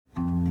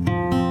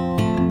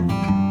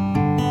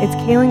It's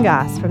Kaylin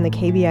Goss from the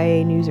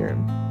KBIA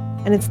Newsroom,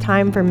 and it's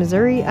time for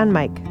Missouri on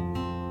Mic.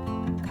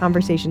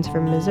 Conversations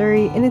from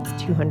Missouri in its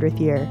 200th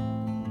year.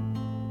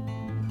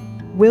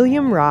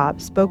 William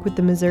Robb spoke with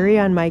the Missouri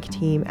on Mic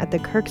team at the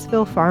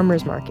Kirksville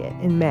Farmers Market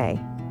in May.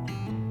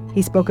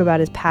 He spoke about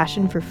his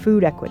passion for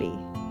food equity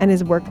and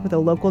his work with a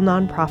local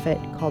nonprofit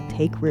called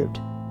Take Root.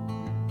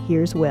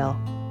 Here's Will.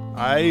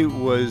 I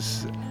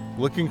was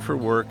looking for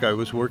work. I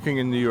was working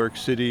in New York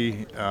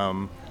City.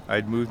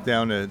 I'd moved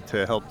down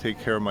to help take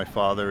care of my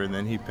father, and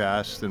then he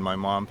passed and my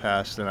mom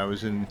passed, and I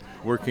was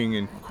working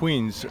in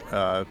Queens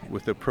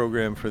with a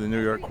program for the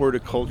New York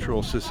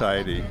Horticultural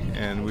Society,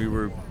 and we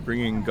were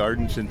bringing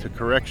gardens into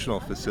correctional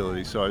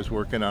facilities. So I was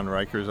working on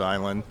Rikers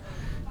Island,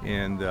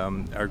 and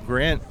our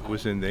grant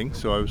was ending,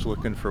 so I was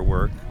looking for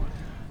work.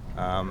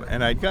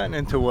 And I'd gotten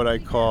into what I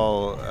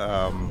call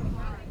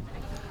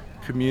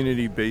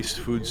community-based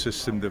food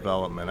system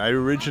development. I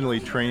originally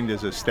trained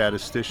as a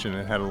statistician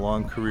and had a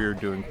long career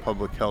doing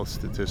public health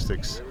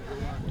statistics.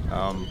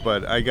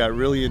 But I got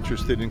really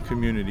interested in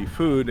community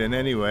food, and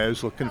anyway, I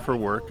was looking for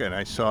work, and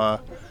I saw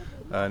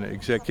an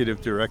executive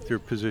director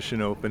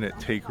position open at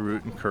Take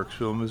Root in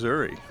Kirksville,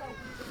 Missouri.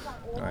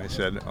 And I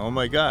said, oh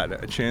my God,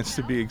 a chance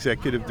to be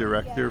executive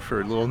director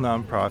for a little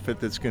nonprofit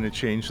that's going to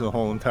change the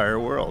whole entire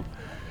world.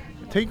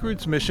 Take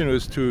Root's mission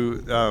was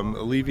to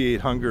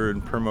alleviate hunger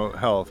and promote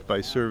health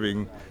by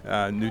serving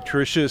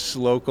nutritious,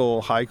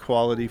 local,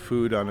 high-quality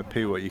food on a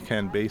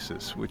pay-what-you-can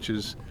basis, which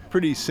is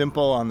pretty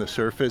simple on the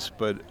surface,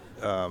 but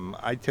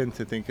I tend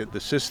to think at the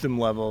system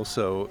level,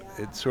 so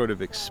it sort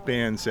of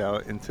expands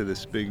out into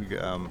this big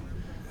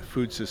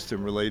food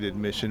system-related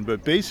mission.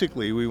 But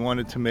basically, we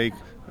wanted to make,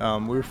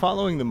 we were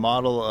following the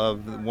model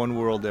of One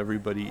World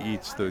Everybody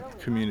Eats, the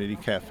community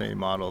cafe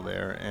model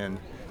there, and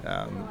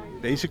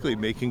basically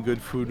making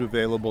good food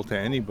available to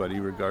anybody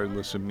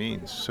regardless of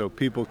means. So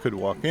people could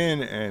walk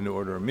in and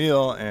order a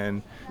meal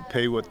and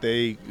pay what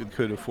they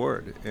could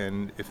afford.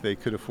 And if they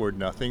could afford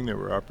nothing, there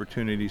were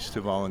opportunities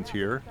to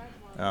volunteer.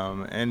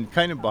 And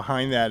kind of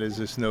behind that is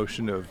this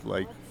notion of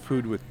like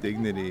food with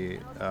dignity.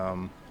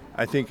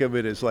 I think of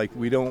it as like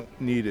we don't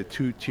need a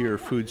two-tier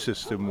food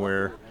system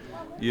where,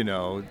 you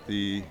know,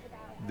 the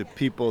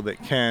people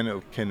that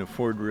can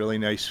afford really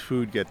nice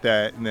food get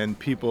that, and then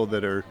people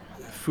that are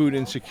food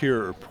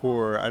insecure or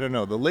poor, I don't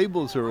know. The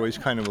labels are always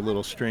kind of a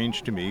little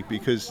strange to me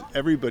because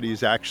everybody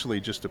is actually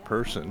just a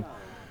person.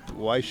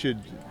 Why should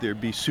there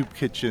be soup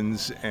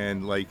kitchens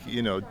and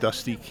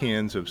dusty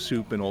cans of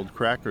soup and old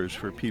crackers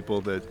for people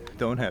that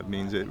don't have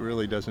means? It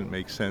really doesn't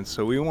make sense.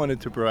 So we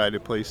wanted to provide a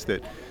place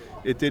that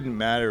it didn't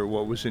matter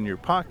what was in your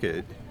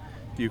pocket,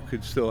 you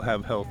could still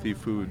have healthy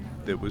food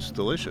that was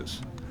delicious.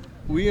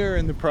 We are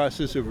in the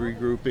process of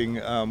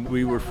regrouping.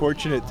 We were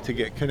fortunate to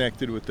get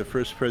connected with the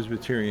First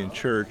Presbyterian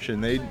Church,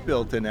 and they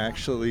built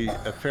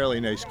a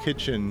fairly nice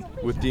kitchen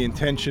with the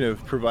intention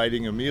of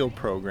providing a meal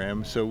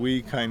program. So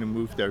we kind of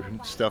moved our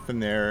stuff in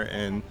there,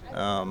 and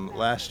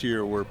last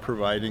year we're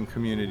providing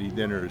community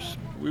dinners.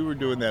 We were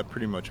doing that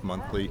pretty much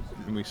monthly,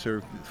 and we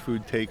served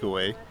food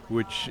takeaway,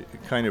 which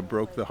kind of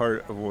broke the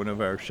heart of one of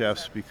our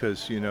chefs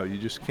because, you know, you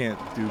just can't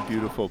do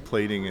beautiful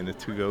plating in a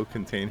to-go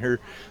container.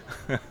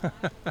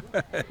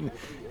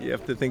 You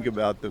have to think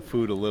about the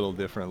food a little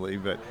differently,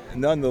 but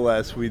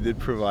nonetheless, we did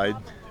provide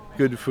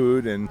good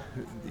food and,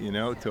 you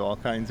know, to all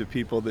kinds of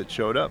people that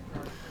showed up.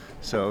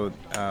 So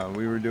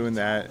we were doing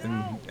that,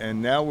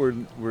 and now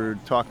we're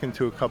talking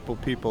to a couple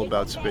people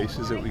about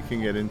spaces that we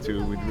can get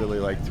into. We'd really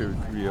like to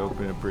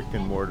reopen a brick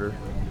and mortar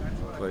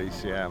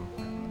place, yeah.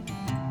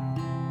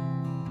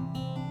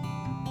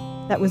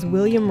 That was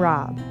William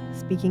Robb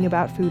speaking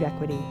about food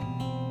equity.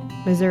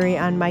 Missouri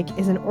on Mic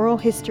is an oral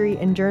history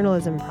and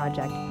journalism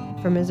project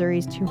for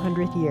Missouri's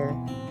 200th year.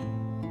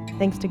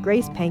 Thanks to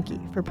Grace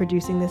Pankey for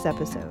producing this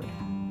episode,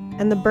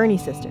 and the Burney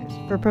Sisters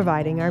for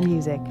providing our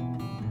music.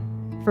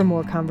 For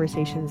more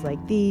conversations like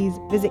these,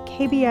 visit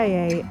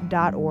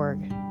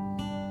kbia.org.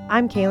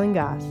 I'm Kaylin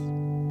Goss.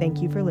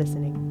 Thank you for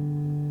listening.